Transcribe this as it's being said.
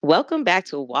Welcome back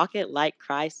to Walk It Like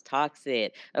Christ Talks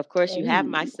It. Of course, you have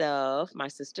Hey, myself, my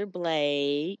sister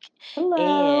Blake.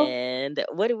 hello. And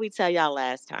what did we tell y'all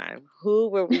last time? Who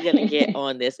were we going to get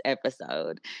on this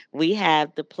episode? We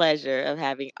have the pleasure of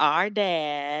having our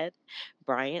dad,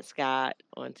 Bryant Scott,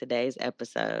 on today's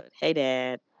episode. Hey,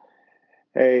 Dad.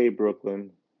 Hey,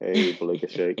 Brooklyn. Hey, Blake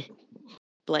Shake.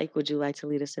 Blake, would you like to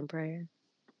lead us in prayer?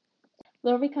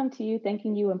 Lord, we come to you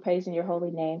thanking you and praising your holy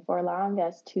name for allowing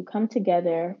us to come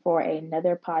together for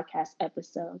another podcast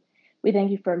episode. We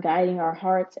thank you for guiding our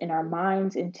hearts and our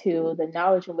minds into the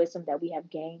knowledge and wisdom that we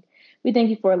have gained. We thank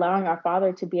you for allowing our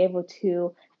Father to be able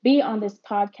to be on this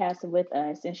podcast with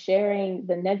us and sharing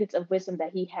the nuggets of wisdom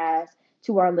that he has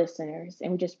to our listeners.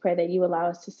 And we just pray that you allow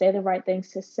us to say the right things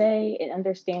to say and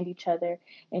understand each other.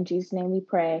 In Jesus' name we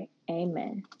pray.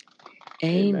 Amen.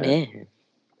 Amen. Amen.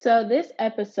 So, this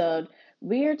episode,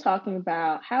 we are talking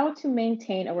about how to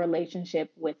maintain a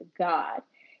relationship with God.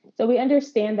 So, we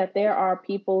understand that there are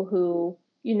people who,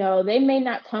 they may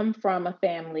not come from a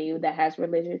family that has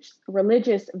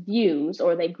religious views,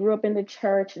 or they grew up in the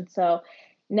church, and so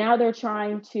now they're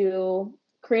trying to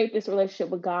create this relationship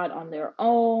with God on their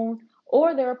own.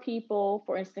 Or there are people,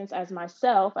 for instance, as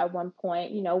myself, at one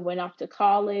point, went off to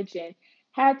college and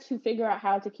had to figure out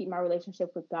how to keep my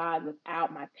relationship with God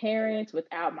without my parents,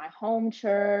 without my home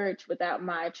church, without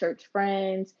my church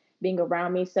friends being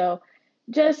around me. So,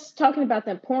 just talking about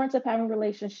the importance of having a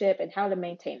relationship and how to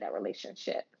maintain that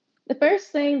relationship. The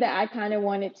first thing that I kind of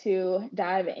wanted to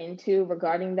dive into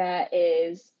regarding that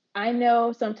is I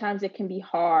know sometimes it can be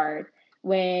hard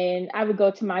when I would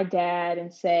go to my dad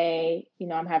and say,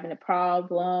 I'm having a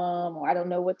problem, or I don't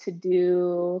know what to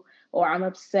do, or I'm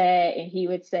upset. And he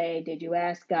would say, Did you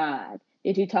ask God?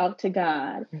 Did you talk to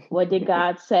God? What did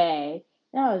God say?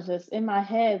 And I was just in my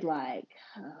head like,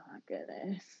 oh my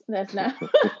goodness, that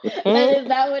is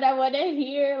not what I want to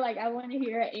hear. Like, I want to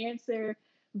hear an answer.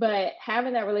 But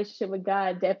having that relationship with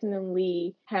God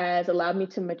definitely has allowed me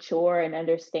to mature and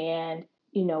understand,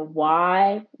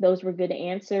 why those were good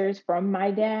answers from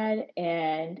my dad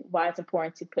and why it's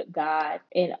important to put God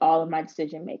in all of my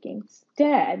decision makings.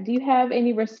 Dad, do you have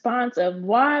any response of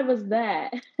why was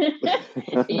that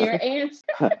your answer?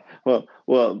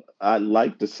 well, I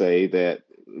like to say that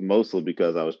mostly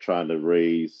because I was trying to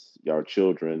raise our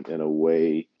children in a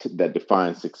way that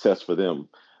defines success for them,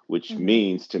 which Mm-hmm.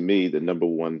 means to me the number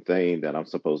one thing that I'm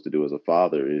supposed to do as a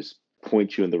father is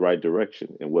point you in the right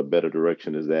direction. And what better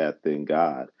direction is that than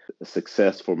God?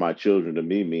 Success for my children to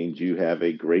me means you have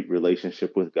a great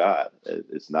relationship with God.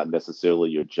 It's not necessarily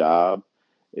your job.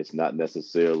 It's not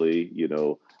necessarily,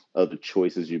 other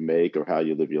choices you make or how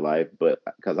you live your life. But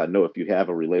because I know if you have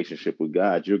a relationship with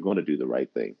God, you're going to do the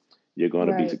right thing. You're going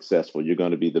to be Right. successful. You're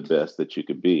going to be the best that you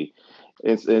could be.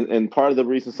 And part of the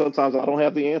reason sometimes I don't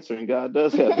have the answer and God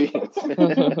does have the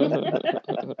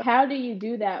answer. How do you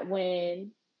do that when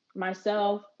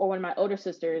myself or when my older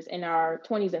sisters in our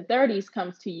 20s and 30s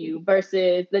comes to you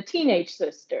versus the teenage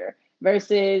sister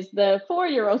versus the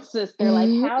 4-year-old sister? Like,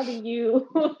 how do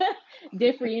you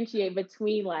differentiate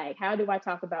between, like, how do I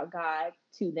talk about God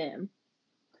to them?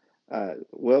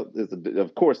 Well,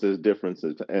 of course, there's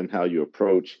differences in how you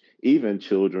approach even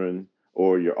children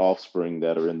or your offspring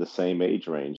that are in the same age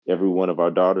range. Every one of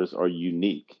our daughters are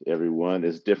unique. Everyone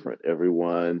is different.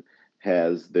 Everyone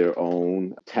has their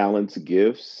own talents,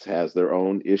 gifts, has their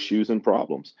own issues and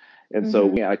problems. And so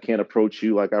Mm-hmm. I can't approach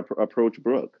you like I approach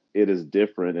Brooke. It is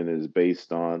different and it is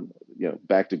based on,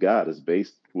 back to God, is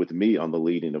based with me on the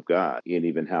leading of God and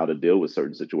even how to deal with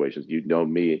certain situations. You know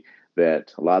me,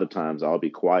 that a lot of times I'll be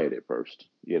quiet at first.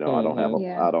 I don't have a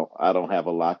Yeah. I don't have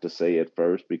a lot to say at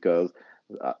first because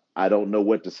I don't know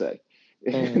what to say.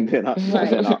 And then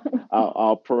Right.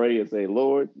 I'll pray and say,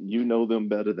 Lord, you know them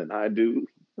better than I do.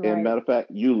 And Right. matter of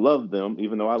fact, you love them,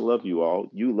 even though I love you all.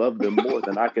 You love them more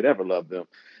than I could ever love them.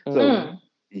 So Mm.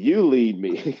 you lead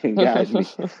me and guide me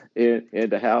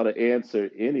into how to answer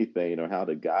anything or how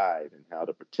to guide and how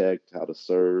to protect, how to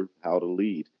serve, how to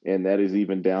lead. And that is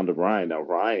even down to Ryan. Now,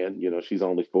 Ryan, she's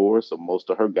only 4, so most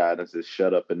of her guidance is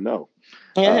shut up and no.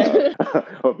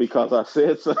 Or because I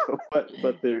said so.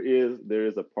 But there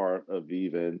is a part of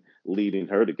even leading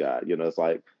her to God. It's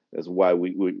like that's why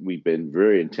we've been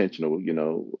very intentional.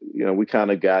 We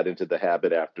kind of got into the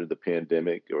habit after the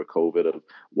pandemic or COVID of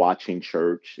watching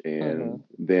church, and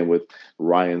then with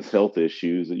Ryan's health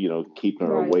issues, keeping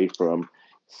her Right. away from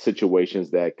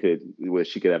situations where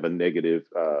she could have a negative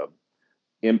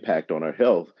impact on her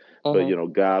health. But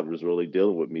God was really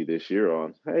dealing with me this year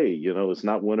on, hey, it's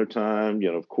not wintertime.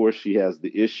 Of course she has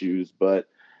the issues, but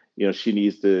she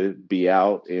needs to be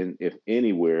out. And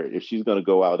if she's going to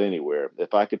go out anywhere,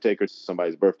 if I could take her to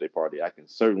somebody's birthday party, I can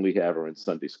certainly have her in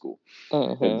Sunday school.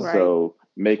 And Mm-hmm. Right. so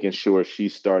making sure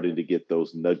she's starting to get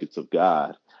those nuggets of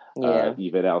God, Yeah.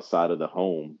 even outside of the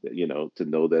home, to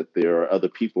know that there are other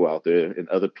people out there and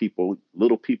other people,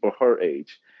 little people her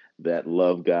age, that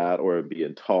love God or are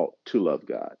being taught to love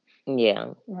God.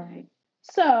 Yeah. Right.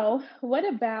 So, what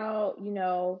about,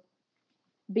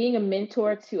 being a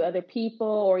mentor to other people,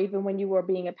 or even when you were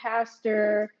being a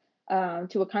pastor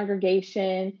to a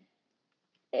congregation?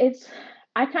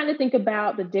 I kind of think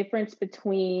about the difference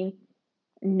between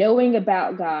knowing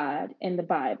about God and the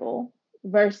Bible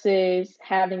versus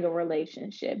having a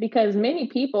relationship, because many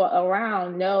people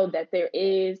around know that there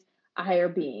is a higher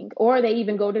being, or they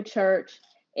even go to church,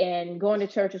 and going to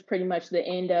church is pretty much the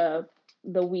end of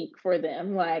the week for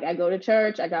them. Like, I go to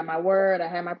church, I got my word, I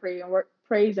have my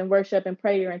praise and worship and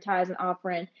prayer and tithes and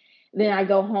offering. Then I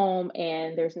go home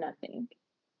and there's nothing.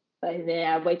 And then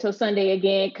I wait till Sunday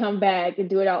again, come back and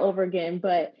do it all over again.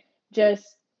 But just,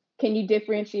 can you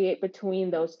differentiate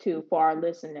between those two for our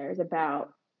listeners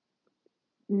about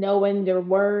knowing their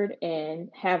word and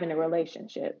having a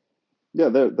relationship? Yeah,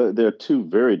 they're two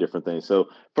very different things. So,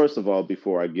 first of all,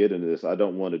 before I get into this, I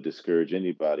don't want to discourage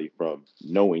anybody from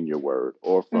knowing your word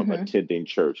or from Mm-hmm. attending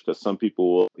church, because some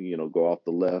people will, go off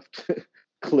the left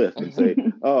cliff and say,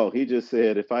 "Oh, he just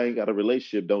said if I ain't got a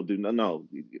relationship, don't do no." No,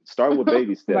 start with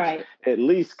baby steps. Right. At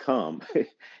least come.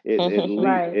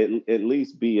 Right. At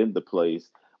least be in the place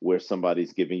where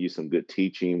somebody's giving you some good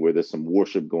teaching, where there's some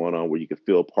worship going on, where you can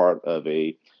feel part of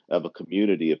a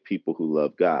community of people who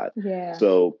love God. Yeah.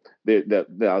 So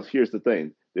now here's the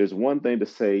thing. There's one thing to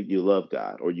say you love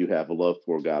God, or you have a love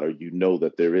for God, or you know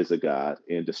that there is a God,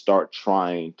 and to start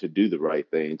trying to do the right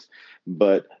things.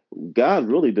 But God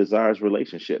really desires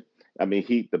relationship. I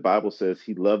mean, the Bible says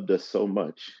he loved us so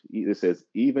much. It says,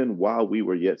 even while we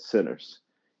were yet sinners,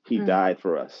 he Mm. died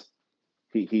for us.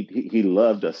 He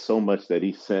loved us so much that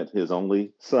he sent his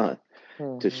only son to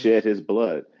Mm-hmm. shed his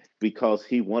blood, because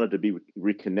he wanted to be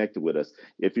reconnected with us.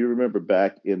 If you remember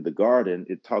back in the garden,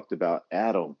 it talked about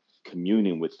Adam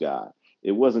communing with God.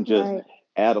 It wasn't just Right.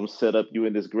 Adam set up you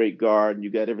in this great garden, you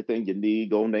got everything you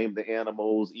need, go name the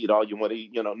animals, eat all you want to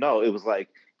eat. No, it was like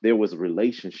there was a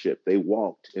relationship. They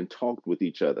walked and talked with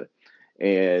each other.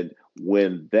 And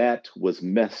when that was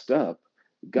messed up,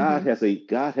 Mm-hmm.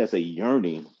 God has a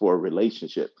yearning for a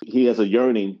relationship. He has a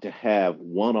yearning to have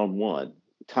one-on-one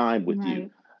time with you.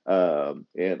 Right.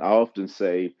 And I often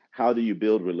say, how do you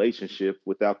build relationship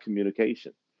without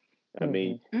communication? I Mm-hmm.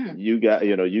 mean, Mm.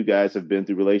 you guys have been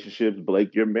through relationships.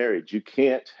 Blake, you're married. You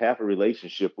can't have a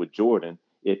relationship with Jordan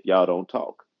if y'all don't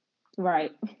talk.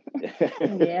 Right.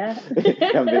 Yeah.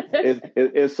 I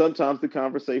mean, sometimes the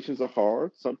conversations are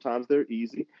hard, sometimes they're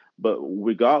easy, but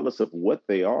regardless of what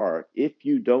they are, if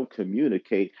you don't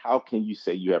communicate, how can you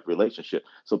say you have relationship?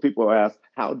 So people ask,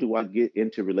 how do I get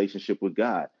into relationship with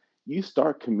God? You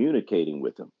start communicating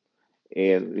with him.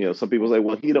 And some people say,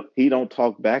 well, he don't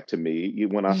talk back to me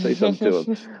when I say something to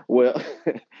him. Well,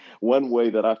 one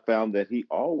way that I found that he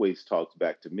always talks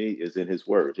back to me is in his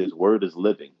word. His word is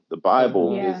living. The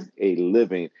Bible Mm-hmm. Yeah. is a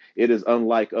living. It is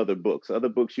unlike other books. Other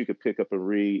books you could pick up and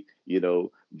read.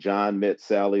 John met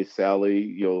Sally.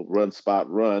 Sally, run,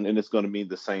 spot, run, and it's going to mean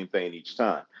the same thing each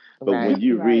time. But when Right.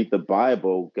 you Right. read the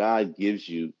Bible, God gives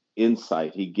you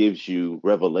insight. He gives you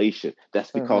revelation.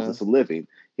 That's because Mm-hmm. it's living.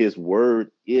 His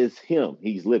word is him.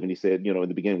 He's living. He said, in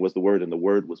the beginning was the word, and the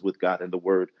word was with God, and the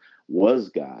word was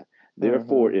God.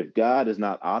 Therefore, Mm-hmm. if God is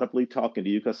not audibly talking to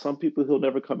you, because some people, he'll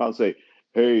never come out and say,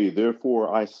 hey,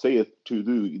 therefore I saith to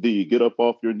thee, get up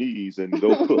off your knees and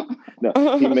go cook.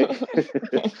 No, he may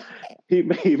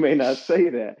he may not say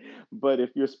that, but if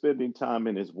you're spending time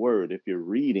in his word, if you're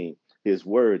reading his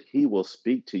word, he will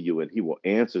speak to you and he will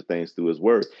answer things through his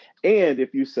word. And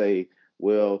if you say,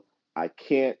 well, I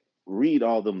can't read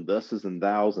all them thuses and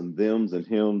thous and thems and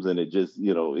hymns, and it just,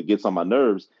 it gets on my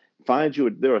nerves.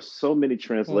 There are so many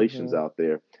translations Mm-hmm. out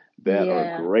there that are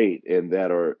Yeah. great and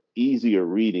that are easier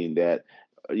reading, that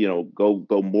go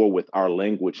more with our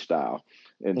language style.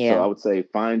 And so Yeah. I would say,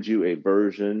 find you a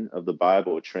version of the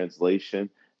Bible, a translation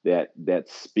that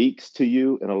speaks to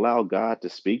you, and allow God to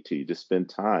speak to you. Just spend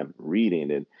time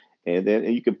reading, and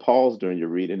you can pause during your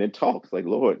reading and talk. It's like,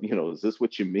 Lord, is this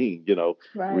what you mean?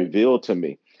 Right. Reveal to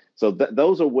me. So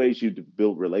those are ways you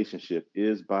build relationship,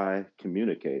 is by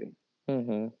communicating.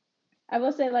 Mm-hmm. I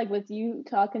will say, like, with you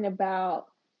talking about,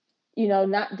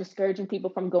 not discouraging people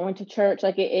from going to church,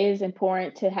 like, it is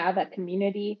important to have that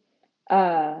community.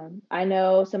 I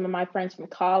know some of my friends from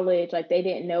college, like, they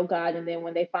didn't know God. And then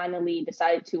when they finally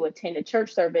decided to attend a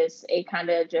church service, it kind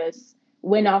of just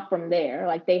went off from there.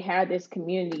 Like they had this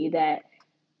community that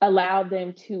allowed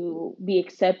them to be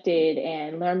accepted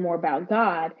and learn more about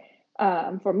God.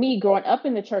 For me, growing up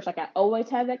in the church, like I always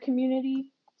had that community.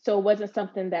 So it wasn't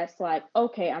something that's like,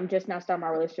 okay, I'm just now starting my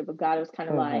relationship with God. It was kind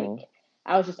of like Mm-hmm.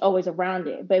 I was just always around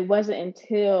it. But it wasn't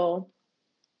until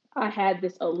I had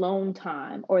this alone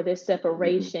time or this Mm-hmm.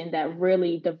 separation that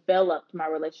really developed my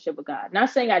relationship with God. Not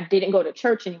saying I didn't go to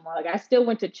church anymore. Like I still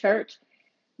went to church,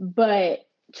 but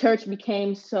church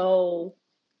became so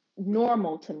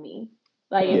normal to me.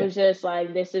 Like it Yeah. was just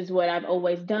like, this is what I've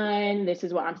always done. This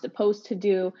is what I'm supposed to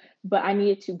do. But I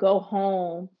needed to go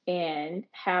home and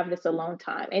have this alone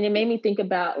time. And it made me think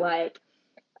about like,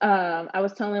 I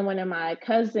was telling one of my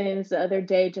cousins the other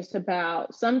day just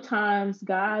about sometimes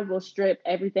God will strip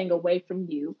everything away from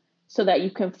you so that you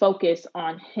can focus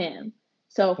on Him.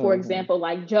 So, for Mm-hmm. example,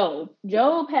 like Job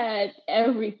had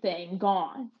everything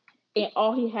gone, and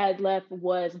all he had left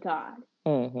was God.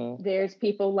 Mm-hmm. There's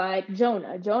people like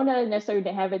Jonah. Jonah necessarily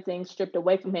didn't have everything stripped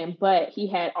away from him, but he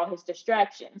had all his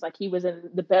distractions. Like he was in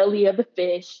the belly of the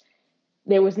fish.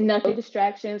 There was nothing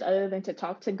distractions other than to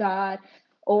talk to God.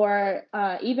 Or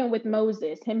even with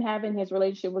Moses, him having his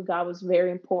relationship with God was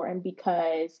very important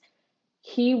because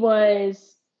he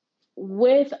was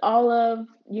with all of,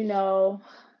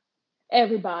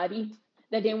 everybody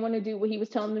that didn't want to do what he was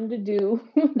telling them to do,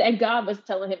 that God was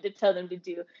telling him to tell them to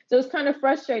do. So it's kind of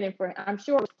frustrating for him. I'm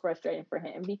sure it was frustrating for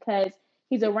him because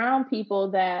he's around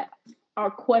people that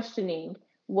are questioning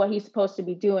what he's supposed to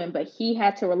be doing, but he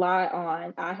had to rely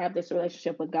on, I have this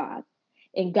relationship with God,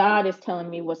 and God is telling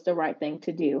me what's the right thing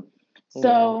to do. Yeah.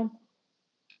 So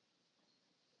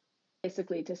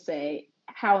basically, to say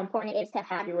how important it is to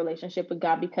have your relationship with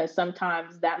God because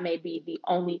sometimes that may be the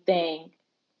only thing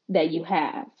that you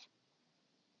have.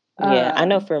 Yeah. I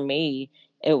know Um, for me,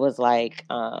 it was like,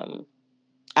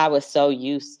 I was so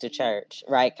used to church,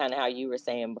 right? Kind of how you were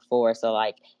saying before. So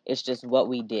like it's just what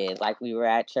we did. Like we were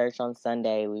at church on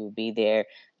Sunday, we would be there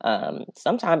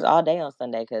sometimes all day on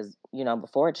Sunday cuz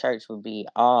before church would be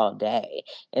all day.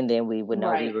 And then we would know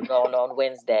we right. were going on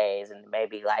Wednesdays and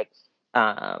maybe like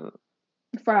um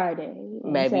Friday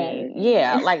and maybe Saturday.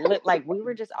 yeah, like we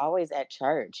were just always at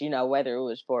church, whether it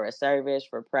was for a service,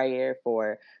 for prayer,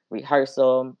 for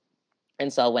rehearsal.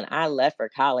 And so when I left for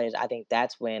college, I think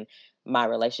that's when my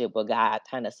relationship with God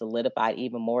kind of solidified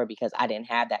even more because I didn't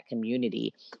have that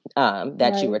community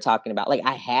that you Right. were talking about. Like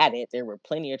I had it, there were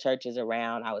plenty of churches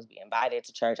around. I was being invited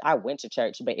to church. I went to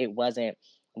church, but it wasn't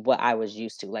what I was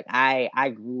used to. Like I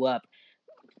grew up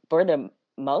for the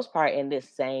most part in this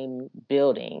same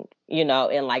building, and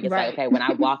like it's like Right. okay, when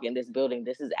I walk in this building,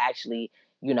 this is actually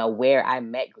where I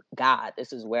met God.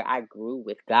 This is where I grew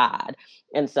with God.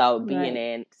 And so being Right.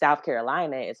 in South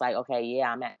Carolina, it's like okay,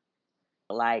 yeah, I'm at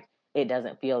like it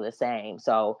doesn't feel the same.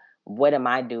 So what am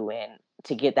I doing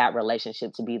to get that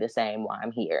relationship to be the same while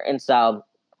I'm here? And so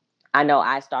I know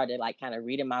I started like kind of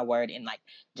reading my word and like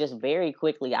just very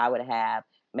quickly I would have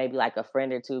maybe like a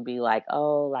friend or two be like,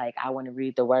 "Oh, like I want to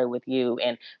read the word with you."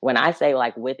 And when I say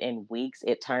like within weeks,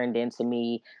 it turned into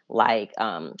me like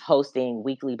hosting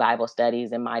weekly Bible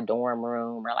studies in my dorm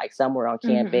room or like somewhere on Mm-hmm.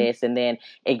 campus. And then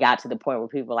it got to the point where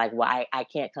people were like, "Well, I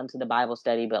can't come to the Bible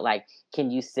study, but like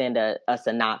can you send a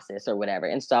synopsis or whatever?"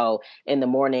 And so in the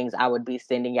mornings I would be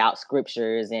sending out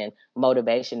scriptures and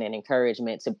motivation and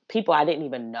encouragement to people I didn't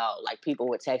even know. Like people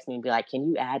would text me and be like, "Can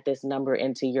you add this number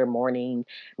into your morning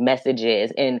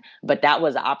messages?" And but that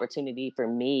was an opportunity for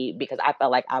me because I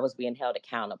felt like I was being held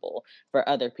accountable for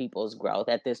other people's growth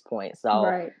at this point. So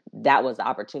Right. that was the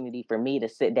opportunity for me to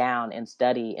sit down and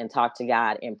study and talk to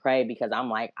God and pray because I'm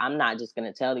like, I'm not just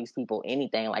going to tell these people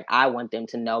anything. Like I want them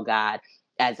to know God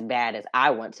as bad as I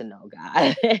want to know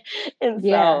God. And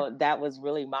Yeah. so that was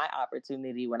really my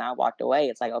opportunity when I walked away.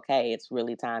 It's like, okay, it's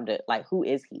really time to like, who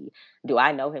is he? Do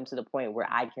I know him to the point where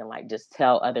I can like just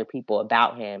tell other people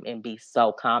about him and be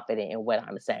so confident in what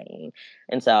I'm saying?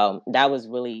 And so that was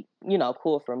really,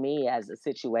 cool for me as a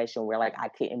situation where like I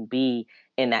couldn't be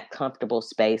in that comfortable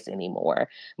space anymore,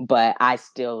 but I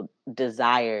still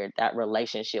desired that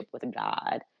relationship with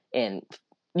God and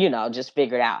just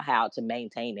figured out how to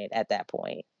maintain it at that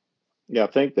point. Yeah, I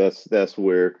think that's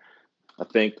where I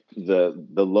think the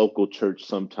local church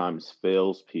sometimes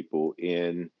fails people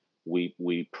in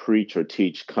we preach or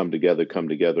teach come together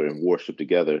and worship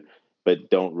together, but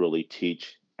don't really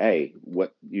teach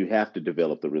what you have to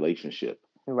develop the relationship.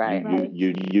 You Right. you Right.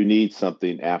 you you need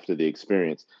something after the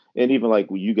experience. And even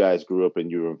like when you guys grew up and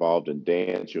you were involved in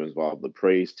dance, you're involved in the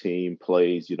praise team,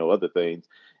 plays, other things.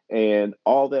 And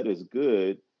all that is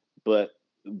good, but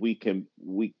we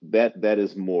that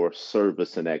is more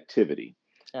service and activity.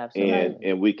 Absolutely.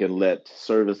 and we can let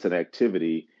service and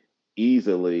activity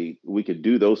easily, we could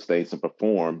do those things and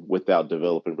perform without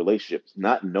developing relationships,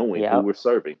 not knowing who Yep. we're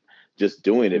serving, just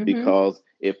doing it Mm-hmm. because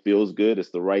it feels good, it's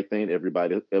the right thing,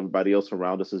 everybody else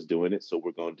around us is doing it, so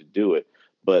we're going to do it.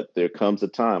 But there comes a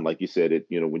time, like you said,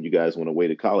 when you guys went away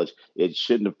to college, it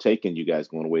shouldn't have taken you guys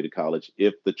going away to college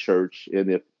if the church and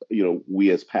if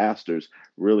we as pastors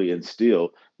really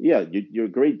instill, yeah, you're a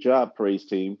great job, praise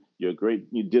team.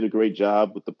 You did a great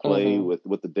job with the play, Mm-hmm.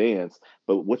 with the dance.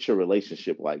 But what's your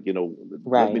relationship like? Let me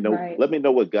Right. know. Right. Let me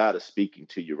know what God is speaking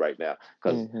to you right now.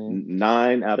 Because Mm-hmm.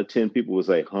 9 out of 10 people will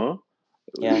say, "Huh?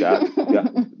 Yeah.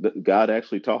 God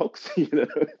actually talks." Yeah.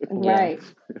 Right.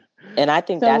 And I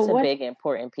think So that's a what? big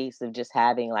important piece of just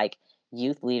having like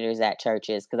youth leaders at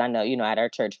churches. Cause I know, at our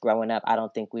church growing up, I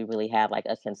don't think we really had like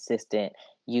a consistent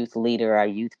youth leader or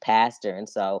youth pastor. And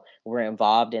so we're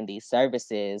involved in these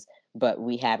services, but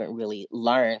we haven't really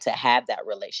learned to have that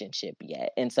relationship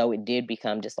yet. And so it did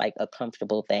become just like a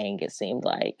comfortable thing, it seemed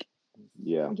like.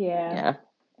 Yeah. Yeah. Yeah.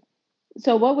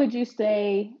 So what would you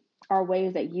say are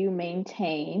ways that you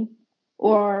maintain,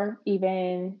 or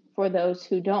even for those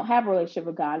who don't have a relationship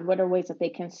with God, what are ways that they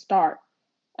can start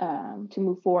to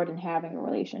move forward in having a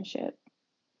relationship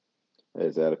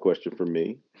Is that a question for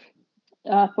me?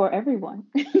 for everyone?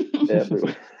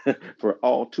 Everyone, for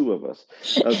all two of us.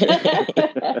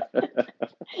 Okay.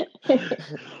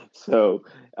 So,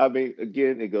 I mean,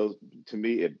 again, it goes to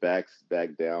me. It backs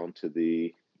back down to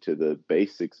the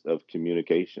basics of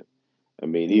communication. I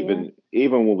mean, Yeah.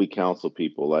 even when we counsel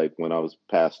people, like when I was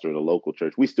pastor in a local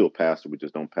church, we still pastor. We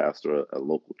just don't pastor a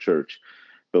local church.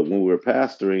 But when we were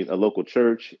pastoring a local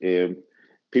church, and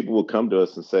people would come to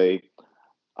us and say,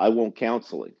 "I want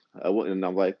counseling." And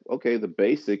I'm like, "Okay, the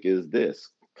basic is this: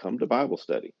 come to Bible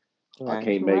study." I Right.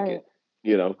 can't make Right. it.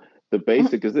 You know, the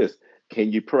basic is this: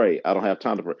 can you pray? I don't have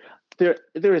time to pray.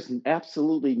 There is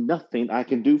absolutely nothing I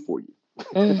can do for you.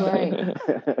 Right.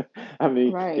 I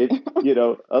mean, Right.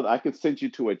 I could send you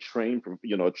to a trained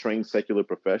secular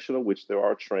professional, which there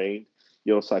are trained,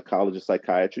 psychologists,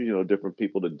 psychiatrists, different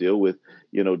people to deal with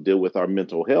our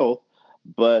mental health.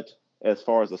 But as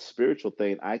far as a spiritual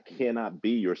thing, I cannot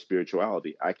be your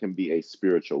spirituality. I can be a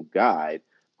spiritual guide,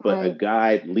 but a Right.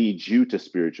 guide leads you to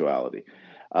spirituality.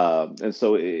 And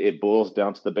so it boils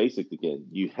down to the basics again.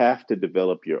 You have to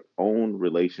develop your own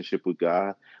relationship with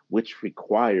God, which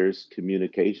requires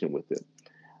communication with Him.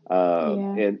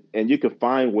 Yeah. And you can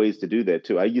find ways to do that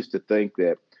too. I used to think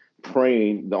that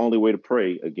praying, the only way to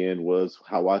pray again was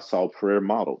how I saw prayer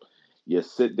modeled. You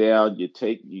sit down, you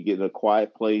get in a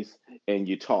quiet place, and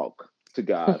you talk to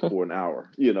God for an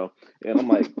hour. And I'm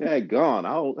like, hey, gone.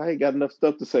 I ain't got enough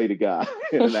stuff to say to God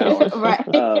in an hour.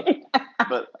 Right. Uh,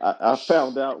 but I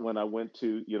found out when I went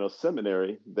to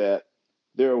seminary that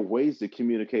there are ways to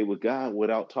communicate with God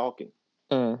without talking.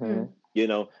 Mm-hmm.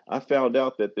 Mm. I found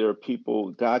out that there are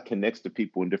people, God connects to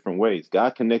people in different ways.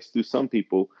 God connects through some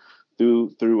people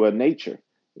through nature.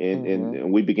 And, Mm-hmm.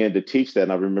 and we began to teach that.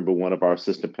 And I remember one of our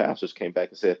assistant pastors came back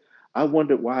and said, I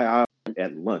wondered why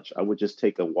at lunch I would just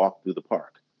take a walk through the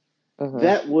park. Mm-hmm.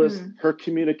 That was Mm. her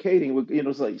communicating with,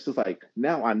 it's like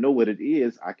now I know what it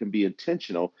is. I can be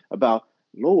intentional about,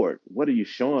 Lord, what are you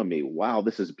showing me? Wow,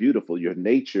 this is beautiful. Your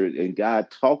nature, and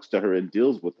God talks to her and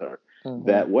deals with her Mm-hmm.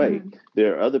 that way. Mm.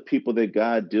 There are other people that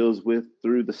God deals with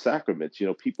through the sacraments.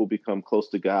 People become close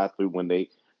to God through when they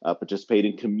participate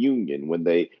in communion, when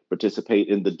they participate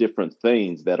in the different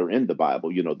things that are in the Bible,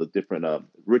 the different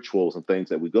rituals and things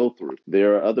that we go through.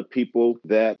 There are other people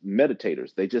that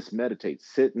meditators, they just meditate,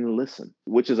 sit and listen,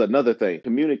 which is another thing.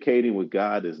 Communicating with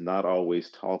God is not always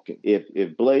talking.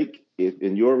 If Blake, if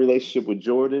in your relationship with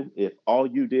Jordan, if all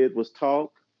you did was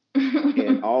talk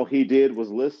and all he did was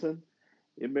listen,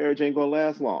 your marriage ain't gonna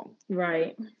last long.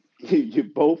 Right. You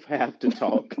both have to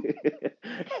talk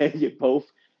and you both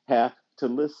have to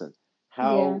listen. Yeah.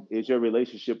 How is your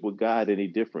relationship with God any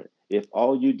different? If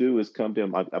all you do is come to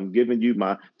Him, I'm giving you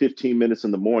my 15 minutes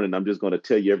in the morning, I'm just going to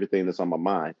tell you everything that's on my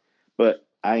mind, but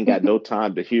I ain't got no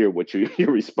time to hear what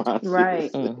your response is.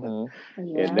 Right. Mm-hmm. And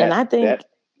Yeah. And that, I think that,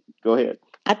 go ahead.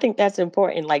 I think that's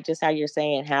important, like just how you're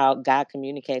saying how God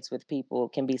communicates with people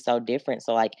can be so different.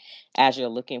 So, like, as you're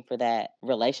looking for that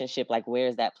relationship, like,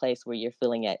 where's that place where you're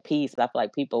feeling at peace? I feel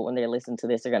like people, when they're listening to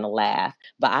this, are going to laugh.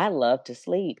 But I love to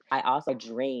sleep. I also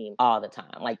dream all the time.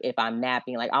 Like, if I'm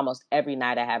napping, like, almost every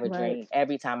night I have a Right. dream.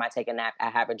 Every time I take a nap, I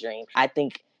have a dream. I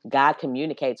think God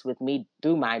communicates with me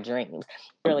through my dreams.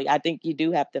 Really, I think you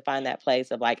do have to find that place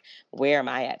of like, where am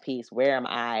I at peace? Where am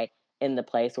I in the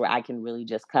place where I can really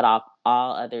just cut off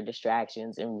all other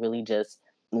distractions and really just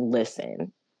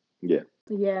listen. Yeah.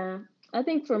 Yeah. I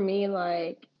think for me,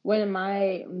 like, one of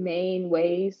my main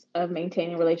ways of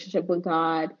maintaining a relationship with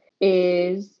God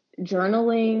is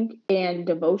journaling and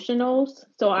devotionals.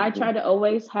 So I try to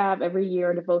always have every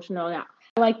year a devotional. Now,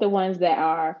 I like the ones that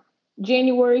are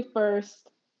January 1st,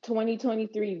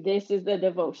 2023. This is the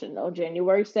devotional.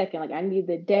 January 2nd, like I need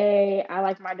the day. I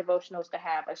like my devotionals to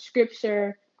have a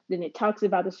scripture, then it talks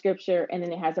about the scripture, and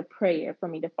then it has a prayer for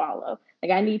me to follow.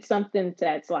 Like I need something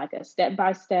that's like a step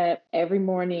by step every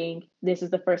morning. This is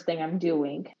the first thing I'm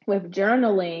doing. With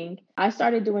journaling, I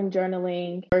started doing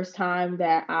journaling first time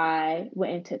that I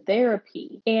went into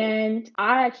therapy. And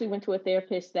I actually went to a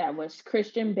therapist that was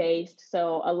Christian based.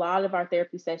 So a lot of our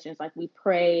therapy sessions, like we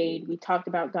prayed, we talked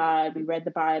about God, we read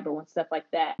the Bible and stuff like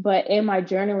that. But in my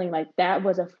journaling, like that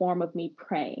was a form of me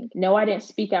praying. No, I didn't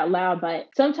speak out loud, but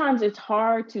sometimes it's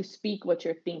hard to speak what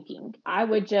you're thinking. I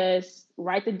would just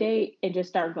write the date and just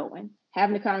start going,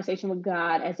 having a conversation with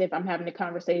God as if I'm having a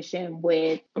conversation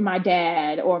with my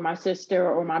dad or my sister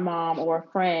or my mom or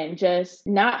a friend, just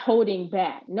not holding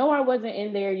back. No, I wasn't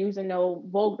in there using no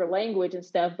vulgar language and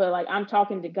stuff, but like I'm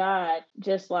talking to God,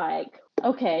 just like,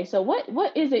 okay, so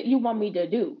what is it you want me to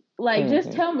do? Like,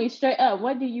 just tell me straight up,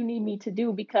 what do you need me to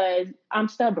do? Because I'm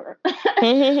stubborn.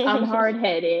 I'm hard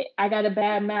headed. I got a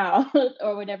bad mouth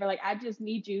or whatever. Like, I just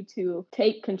need you to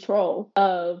take control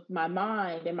of my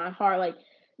mind and my heart. Like,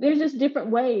 there's just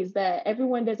different ways that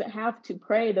everyone doesn't have to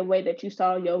pray the way that you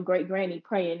saw your great granny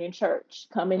praying in church,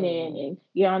 coming in and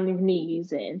get on your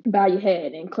knees and bow your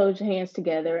head and close your hands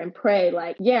together and pray.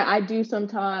 Like, yeah, I do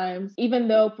sometimes, even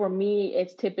though for me,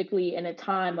 it's typically in a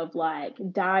time of like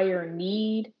dire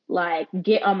need, like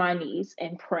get on my knees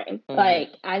and pray. Like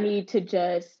I need to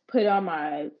just put on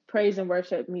my praise and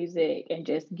worship music and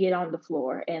just get on the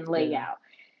floor and lay out.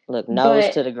 Look, nose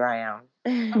to the ground.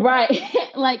 Right.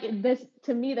 Like this,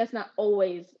 to me, that's not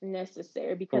always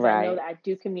necessary because I know that I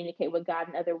do communicate with God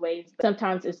in other ways. But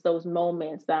sometimes it's those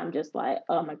moments that I'm just like,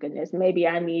 oh my goodness, maybe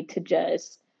I need to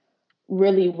just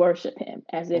really worship him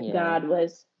as if God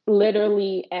was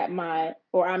literally I'm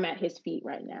at his feet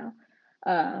right now.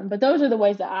 But those are the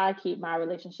ways that I keep my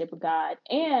relationship with God.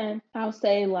 And I'll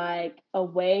say like a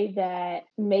way that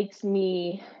makes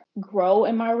me grow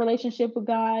in my relationship with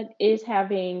God is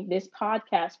having this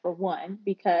podcast for one,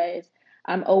 because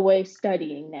I'm always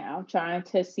studying now, trying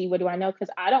to see what do I know, because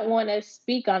I don't want to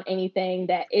speak on anything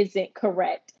that isn't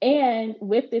correct. And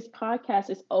with this podcast,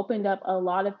 it's opened up a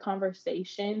lot of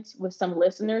conversations with some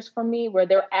listeners for me where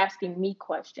they're asking me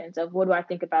questions of what do I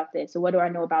think about this or what do I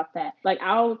know about that. Like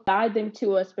I'll guide them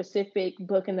to a specific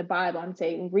book in the Bible and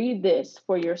say, read this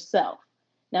for yourself.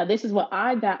 Now, this is what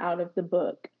I got out of the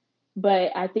book.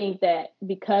 But I think that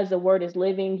because the word is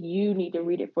living, you need to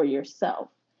read it for yourself.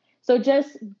 So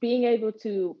just being able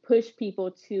to push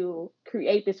people to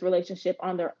create this relationship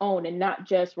on their own and not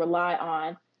just rely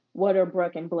on what are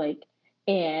Brooke and Blake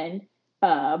and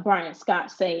Brian Scott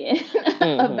saying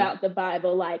about the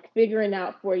Bible, like figuring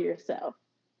out for yourself.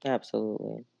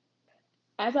 Absolutely.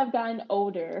 As I've gotten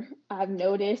older, I've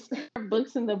noticed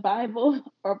books in the Bible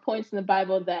or points in the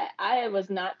Bible that I was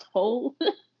not told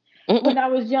when I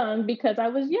was young because I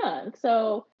was young.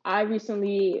 So I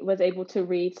recently was able to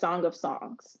read Song of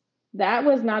Songs. That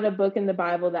was not a book in the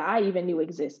Bible that I even knew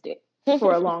existed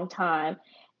for a long time.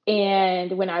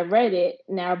 And when I read it,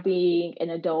 now being an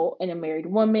adult and a married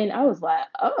woman, I was like,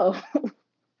 oh,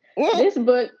 this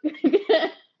book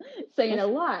saying a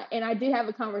lot. And I did have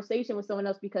a conversation with someone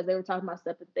else because they were talking about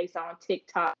stuff that they saw on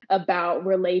TikTok about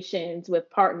relations with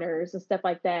partners and stuff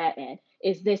like that. And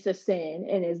is this a sin?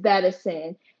 And is that a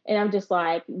sin? And I'm just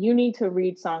like, you need to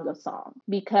read Song of Songs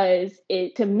because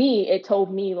it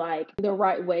told me like the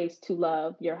right ways to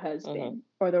love your husband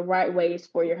or the right ways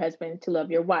for your husband to love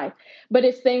your wife. But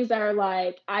it's things that are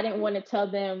like, I didn't want to tell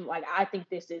them like, I think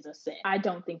this is a sin. I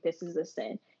don't think this is a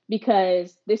sin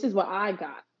because this is what I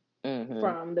got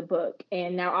from the book.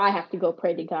 And now I have to go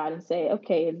pray to God and say,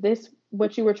 okay, is this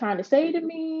what you were trying to say to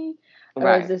me?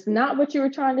 Or is this not what you were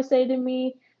trying to say to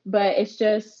me? But it's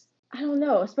just, I don't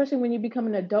know, especially when you become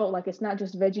an adult, like it's not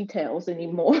just Veggie Tales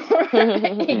anymore.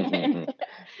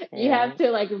 You have to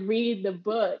like read the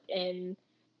book and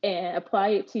apply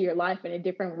it to your life in a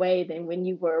different way than when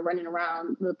you were running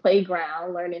around the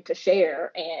playground learning to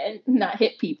share and not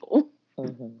hit people.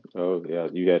 Oh yeah,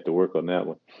 you had to work on that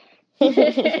one.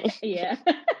 Yeah.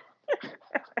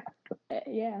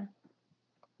 Yeah.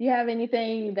 Do you have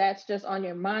anything that's just on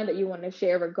your mind that you want to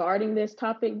share regarding this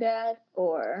topic, Dad,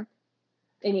 or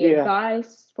any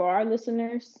advice for our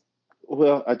listeners?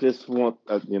 Well, I just want,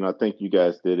 I think you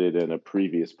guys did it in a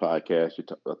previous podcast.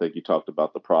 I think you talked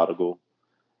about the prodigal.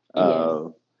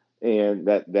 Yes. And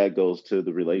that goes to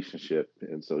the relationship.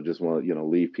 And so just want to,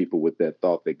 leave people with that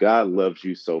thought that God loves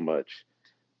you so much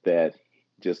that,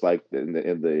 just like in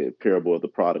the parable of the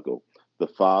prodigal, the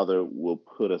father will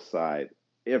put aside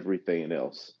everything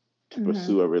else to Mm-hmm.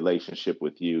 pursue a relationship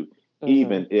with you, Mm-hmm.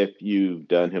 even if you've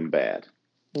done him bad.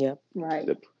 Yep. Right.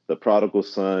 The prodigal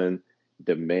son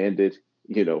demanded,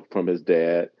 from his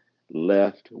dad,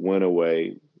 left, went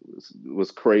away,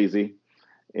 was crazy.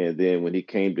 And then when he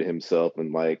came to himself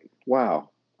and like, wow,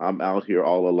 I'm out here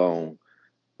all alone,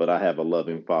 but I have a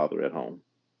loving father at home.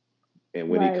 And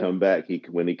Right. when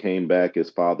he came back, his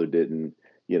father didn't,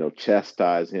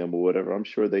 chastise him or whatever. I'm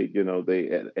sure they,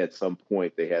 they at some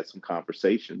point they had some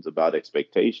conversations about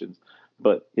expectations,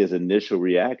 but his initial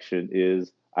reaction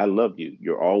is, "I love you.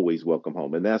 You're always welcome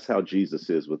home." And that's how Jesus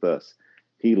is with us.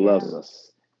 He Yeah. loves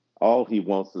us. All he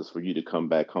wants is for you to come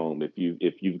back home.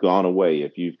 If you've gone away,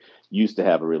 if you used to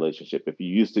have a relationship, if you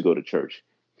used to go to church,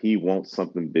 he wants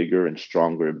something bigger and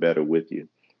stronger and better with you.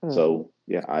 Mm-hmm. So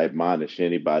yeah, I admonish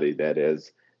anybody that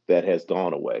has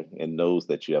gone away and knows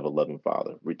that you have a loving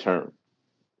father. Return.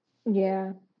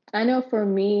 Yeah. I know for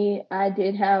me, I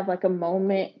did have like a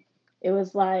moment. It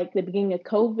was like the beginning of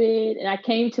COVID, and I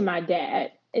came to my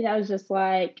dad, and I was just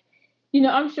like,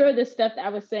 I'm sure the stuff that I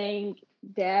was saying,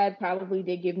 dad probably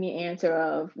did give me an answer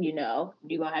of, you're going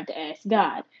to have to ask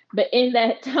God. But in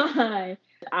that time,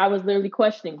 I was literally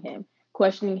questioning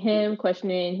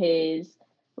his,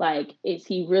 like, is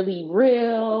he really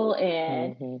real?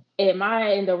 And Mm-hmm. am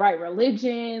I in the right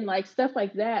religion? Like, stuff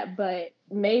like that. But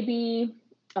maybe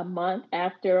a month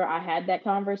after I had that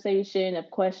conversation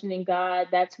of questioning God,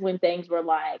 that's when things were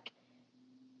like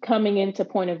coming into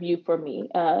point of view for me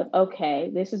of,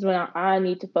 okay, this is when I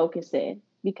need to focus in,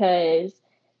 because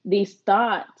these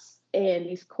thoughts and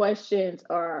these questions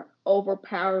are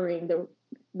overpowering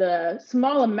the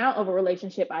small amount of a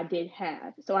relationship I did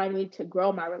have. So I need to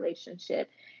grow my relationship.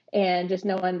 And just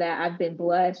knowing that I've been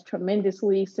blessed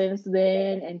tremendously since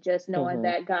then, and just knowing Mm-hmm.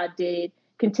 that God did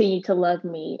continue to love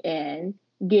me and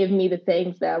give me the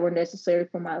things that were necessary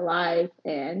for my life,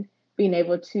 and being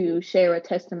able to share a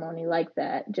testimony like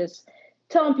that, just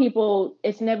telling people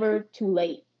it's never too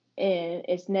late, and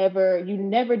you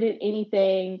never did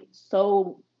anything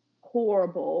so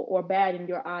horrible or bad in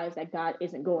your eyes that God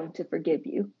isn't going to forgive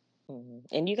you.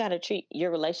 And you got to treat your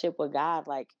relationship with God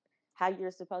like how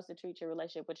you're supposed to treat your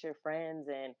relationship with your friends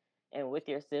and with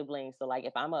your siblings. So like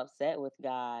if I'm upset with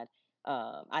God,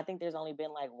 I think there's only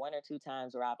been like one or two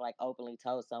times where I've like openly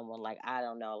told someone like I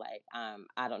don't know, like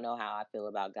I don't know how I feel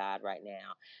about God right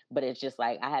now. But it's just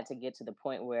like I had to get to the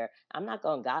point where I'm not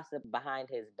gonna gossip behind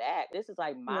his back. This is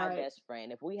like my Right. best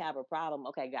friend. If we have a problem,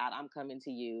 okay, God, I'm coming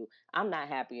to you. I'm not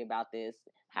happy about this.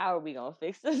 How are we gonna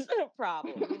fix this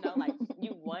problem? Like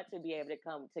you want to be able to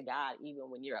come to God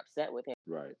even when you're upset with him.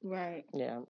 Right. Right.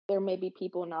 Yeah. There may be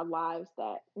people in our lives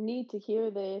that need to hear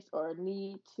this or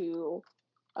need to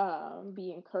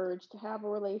be encouraged to have a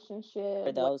For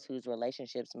relationship. those whose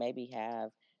relationships maybe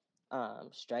have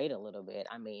strayed a little bit.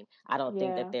 I mean, I don't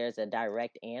think that Yeah. there's a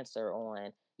direct answer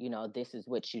on, this is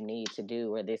what you need to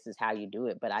do or this is how you do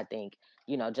it. But I think,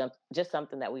 just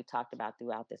something that we've talked about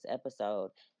throughout this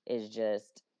episode is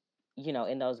just,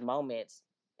 in those moments,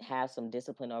 have some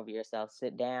discipline over yourself,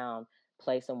 sit down,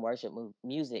 play some worship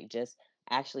music, just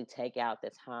actually take out the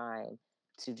time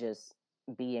to just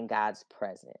be in God's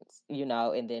presence,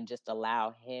 and then just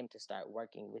allow Him to start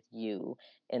working with you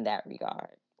in that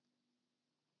regard.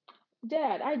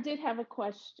 Dad, I did have a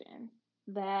question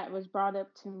that was brought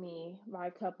up to me by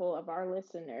a couple of our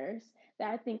listeners that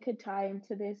I think could tie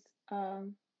into this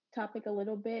um, topic a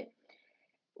little bit.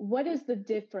 What is the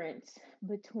difference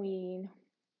between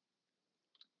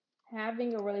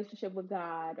having a relationship with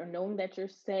God or knowing that you're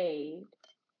saved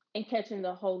and catching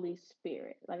the Holy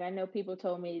Spirit? Like, I know people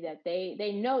told me that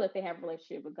they know that they have a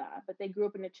relationship with God, but they grew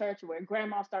up in a church where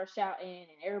grandma starts shouting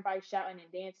and everybody's shouting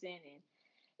and dancing,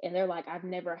 and they're like, I've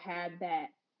never had that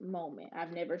moment.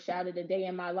 I've never shouted a day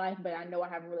in my life, but I know I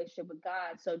have a relationship with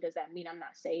God. So does that mean I'm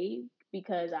not saved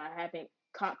because I haven't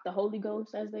caught the Holy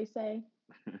Ghost, as they say?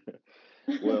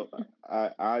 Well,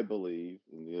 I believe,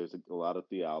 and there's a lot of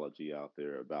theology out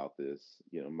there about this.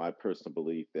 My personal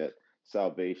belief that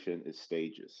salvation is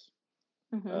stages.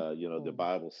 Hmm. The Mm.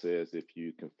 Bible says if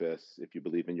you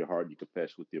believe in your heart, you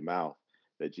confess with your mouth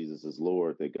that Jesus is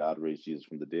Lord, that God raised Jesus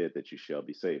from the dead, that you shall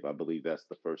be saved. I believe that's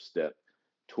the first step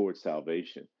towards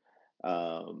salvation.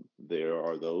 There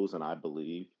are those, and I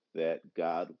believe that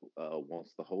God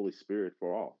wants the Holy Spirit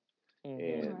for all. Mm-hmm.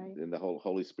 And Right. in the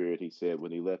Holy Spirit, he said,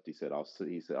 when he left, he said, I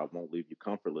won't leave you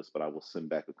comfortless, but I will send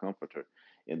back a comforter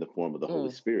in the form of the Holy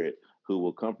Mm. Spirit who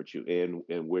will comfort you.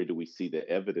 And where do we see the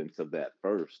evidence of that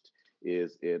first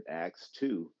is in Acts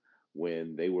 2,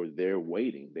 when they were there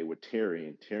waiting. They were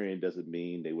tarrying. Tarrying doesn't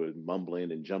mean they were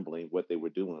mumbling and jumbling. What they were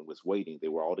doing was waiting. They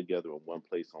were all together in one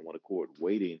place on one accord,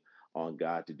 waiting on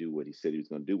God to do what he said he was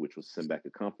going to do, which was send back a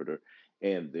comforter.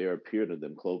 And there appeared to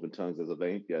them cloven tongues as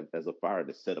a fire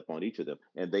to set upon each of them.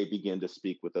 And they began to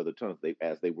speak with other tongues.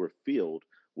 As they were filled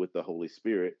with the Holy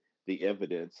Spirit, the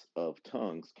evidence of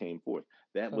tongues came forth.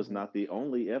 That was Mm-hmm. not the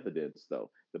only evidence,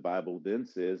 though. The Bible then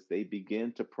says they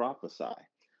began to prophesy. Mm.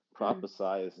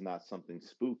 Prophesy is not something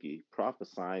spooky.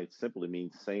 Prophesying simply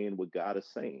means saying what God is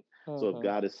saying. So if Mm-hmm.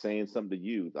 God is saying something to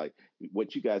you, like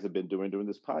what you guys have been doing during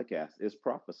this podcast, is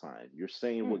prophesying. You're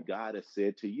saying what Mm. God has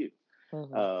said to you.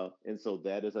 Mm-hmm. And so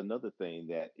that is another thing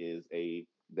that is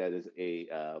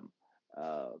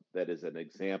an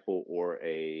example, or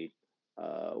a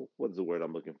what is the word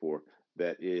I'm looking for?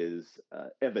 That is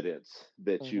evidence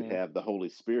that you Mm-hmm. have the Holy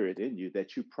Spirit in you,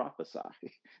 that you prophesy,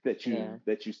 Mm.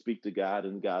 that you speak to God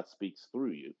and God speaks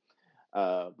through you.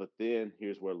 But then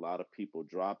here's where a lot of people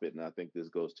drop it, and I think this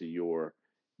goes to your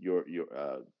your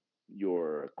uh,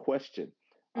 your question.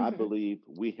 I Mm-hmm. believe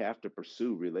we have to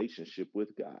pursue relationship with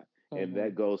God, and Mm-hmm.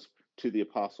 that goes to the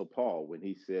Apostle Paul when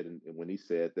he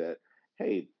said that,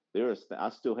 hey, I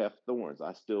still have thorns,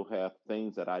 I still have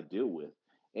things that I deal with,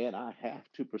 and I have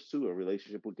to pursue a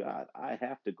relationship with God. I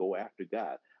have to go after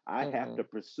God. I have Mm-hmm. to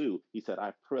pursue. He said,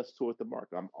 I press toward the mark.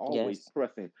 I'm always Yes.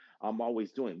 pressing. I'm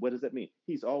always doing. What does that mean?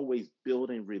 He's always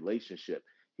building relationship.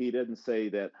 He doesn't say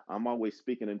that I'm always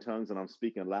speaking in tongues and I'm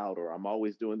speaking loud, or I'm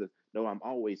always doing this. No, I'm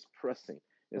always pressing.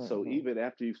 And so Mm-hmm. even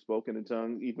after you've spoken in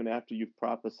tongues, even after you've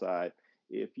prophesied,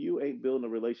 if you ain't building a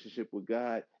relationship with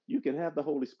God, you can have the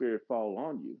Holy Spirit fall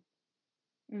on you.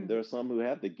 Mm. There are some who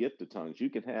have the gift of tongues. You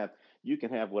can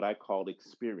have what I call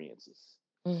experiences.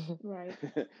 Mm-hmm. Right.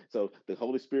 So the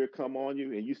Holy Spirit come on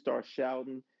you and you start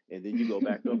shouting, and then you go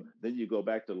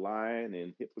back to lying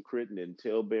and hypocriting and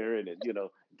talebearing and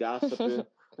gossiping.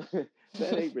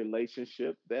 That ain't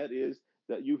relationship. That is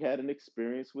that you had an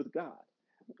experience with God.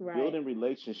 Right. Building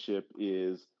relationship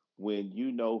is when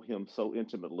you know him so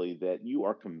intimately that you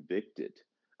are convicted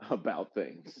about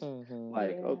things. Mm-hmm.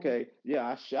 Like, Yeah. okay, yeah,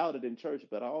 I shouted in church,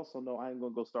 but I also know I ain't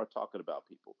gonna go start talking about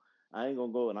people. I ain't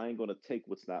gonna go and I ain't gonna take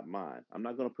what's not mine. I'm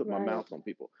not gonna put my Right. mouth on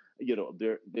people.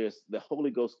 There's the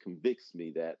Holy Ghost convicts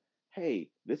me that, hey,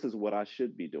 this is what I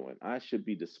should be doing. I should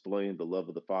be displaying the love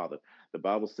of the Father. The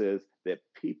Bible says that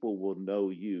people will know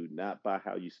you not by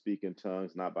how you speak in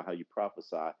tongues, not by how you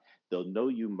prophesy. They'll know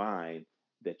you mind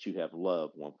that you have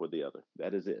love one for the other.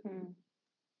 That is it. Mm.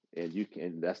 And you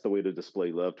can. That's the way to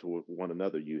display love to one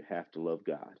another. You have to love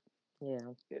God. Yeah.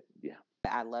 Yeah.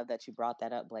 I love that you brought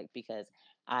that up, Blake, because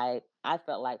I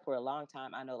felt like for a long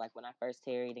time, I know like when I first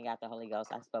tarried and got the Holy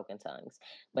Ghost, I spoke in tongues.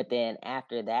 But then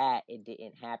after that, it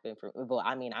didn't happen for well,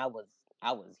 I mean, I was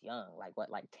young, like what,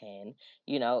 like 10,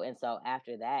 and so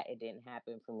after that, it didn't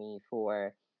happen for me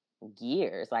for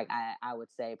years. Like I would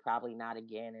say probably not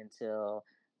again until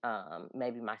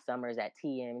maybe my summers at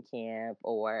TM camp,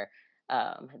 or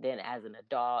then as an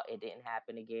adult, it didn't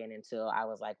happen again until I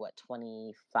was like what,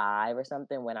 25 or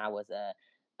something, when I was a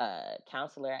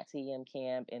counselor at TM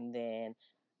camp. And then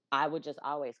I would just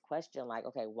always question, like,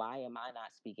 okay, why am I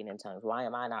not speaking in tongues? Why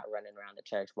am I not running around the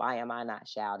church? Why am I not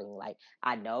shouting? Like,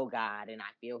 I know God and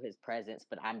I feel his presence,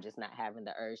 but I'm just not having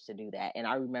the urge to do that. And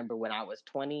I remember when I was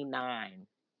 29,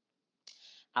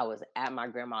 I was at my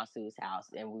grandma Sue's house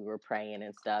and we were praying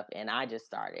and stuff, and I just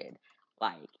started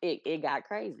like it got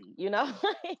crazy, I'm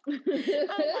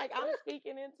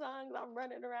speaking in tongues, I'm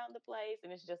running around the place,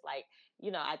 and it's just like,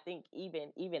 I think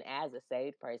even as a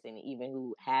saved person, even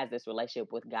who has this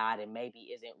relationship with God and maybe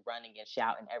isn't running and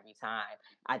shouting every time,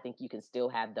 I think you can still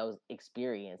have those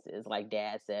experiences, like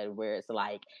Dad said, where it's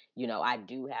like, I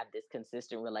do have this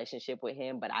consistent relationship with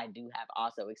him, but I do have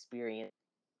also experienced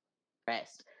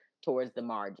pressed towards the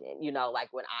margin, like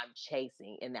when I'm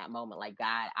chasing in that moment, like,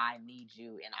 God, I need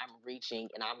you, and I'm reaching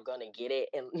and I'm going to get it.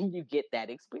 And you get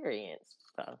that experience.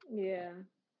 So. Yeah.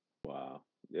 Wow.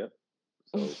 Yep.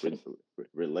 So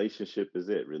relationship is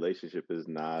it. Relationship is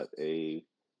not a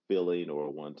feeling or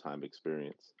a one-time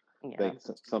experience. I Yeah. think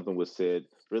something was said.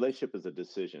 Relationship is a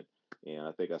decision, and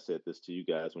I think I said this to you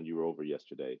guys when you were over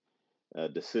yesterday.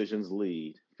 Decisions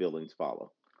lead, feelings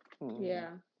follow. Mm-hmm. Yeah.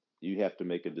 You have to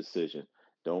make a decision.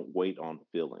 Don't wait on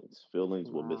feelings.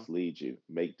 Feelings will Wow. mislead you.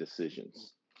 Make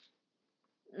decisions.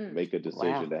 Mm. Make a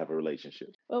decision Wow. to have a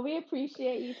relationship. Well, we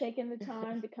appreciate you taking the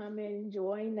time to come in and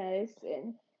join us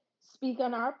and speak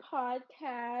on our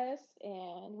podcast.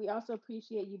 And we also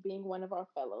appreciate you being one of our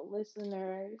fellow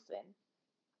listeners.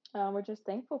 And we're just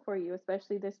thankful for you,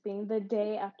 especially this being the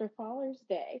day after Father's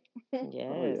Day. Oh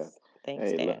yeah. Yes.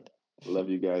 Thanks, Hey, Dad. love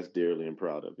you guys dearly and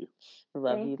proud of you.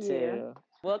 Love you Thank you. too.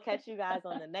 We'll catch you guys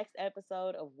on the next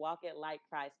episode of Walk It Like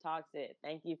Christ Talks It.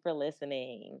 Thank you for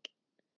listening.